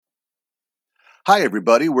Hi,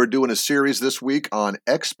 everybody. We're doing a series this week on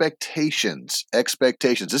expectations.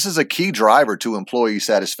 Expectations. This is a key driver to employee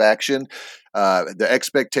satisfaction. The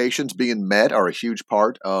expectations being met are a huge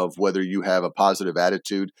part of whether you have a positive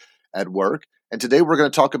attitude at work. And today we're going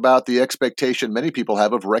to talk about the expectation many people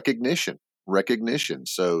have of recognition. Recognition.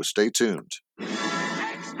 So stay tuned.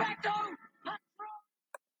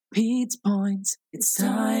 Pete's Points. It's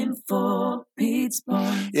time for Pete's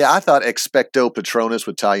Points. Yeah, I thought expecto patronus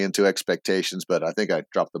would tie into expectations, but I think I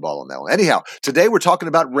dropped the ball on that one. Anyhow, today we're talking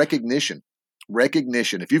about recognition.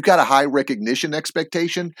 Recognition. If you've got a high recognition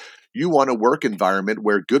expectation, you want a work environment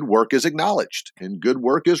where good work is acknowledged and good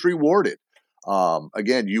work is rewarded.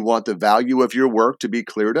 Again, you want the value of your work to be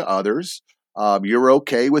clear to others. You're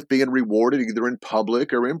okay with being rewarded either in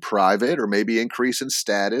public or in private, or maybe increase in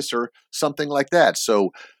status or something like that. So,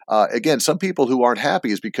 again, some people who aren't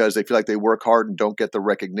happy is because they feel like they work hard and don't get the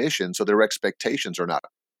recognition, so their expectations are not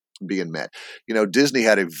being met. You know, Disney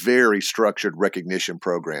had a very structured recognition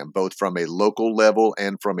program, both from a local level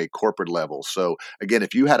and from a corporate level. So, again,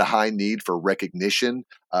 if you had a high need for recognition,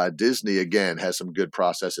 Disney again has some good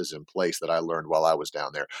processes in place that I learned while I was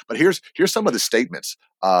down there. But here's some of the statements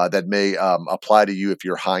that may apply to you if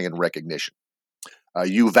you're high in recognition.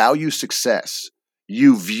 You value success.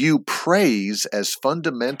 You view praise as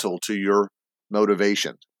fundamental to your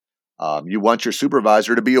motivation. You want your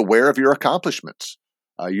supervisor to be aware of your accomplishments.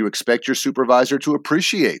 You expect your supervisor to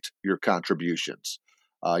appreciate your contributions.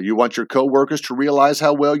 You want your coworkers to realize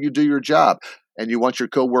how well you do your job. And you want your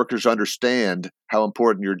coworkers to understand how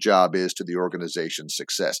important your job is to the organization's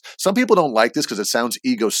success. Some people don't like this because it sounds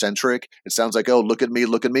egocentric. It sounds like, oh, look at me,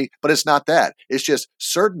 look at me. But it's not that. It's just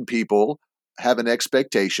certain people have an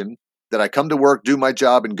expectation that I come to work, do my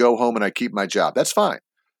job, and go home and I keep my job. That's fine.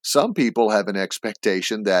 Some people have an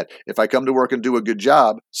expectation that if I come to work and do a good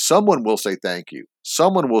job, someone will say thank you.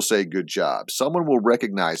 Someone will say good job. Someone will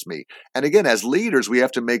recognize me. And again, as leaders, we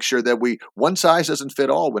have to make sure that one size doesn't fit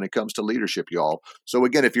all when it comes to leadership, y'all. So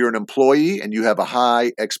again, if you're an employee and you have a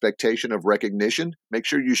high expectation of recognition, make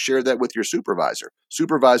sure you share that with your supervisor.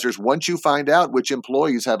 Supervisors, once you find out which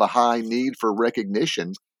employees have a high need for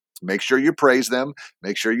recognition, make sure you praise them.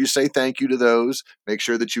 Make sure you say thank you to those. Make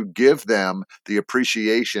sure that you give them the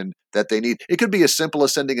appreciation that they need. It could be as simple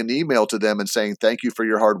as sending an email to them and saying thank you for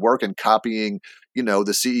your hard work and copying, the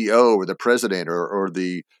CEO or the president or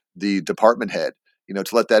the department head,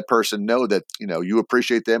 to let that person know that, you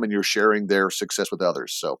appreciate them and you're sharing their success with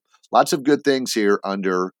others. So lots of good things here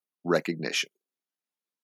under recognition.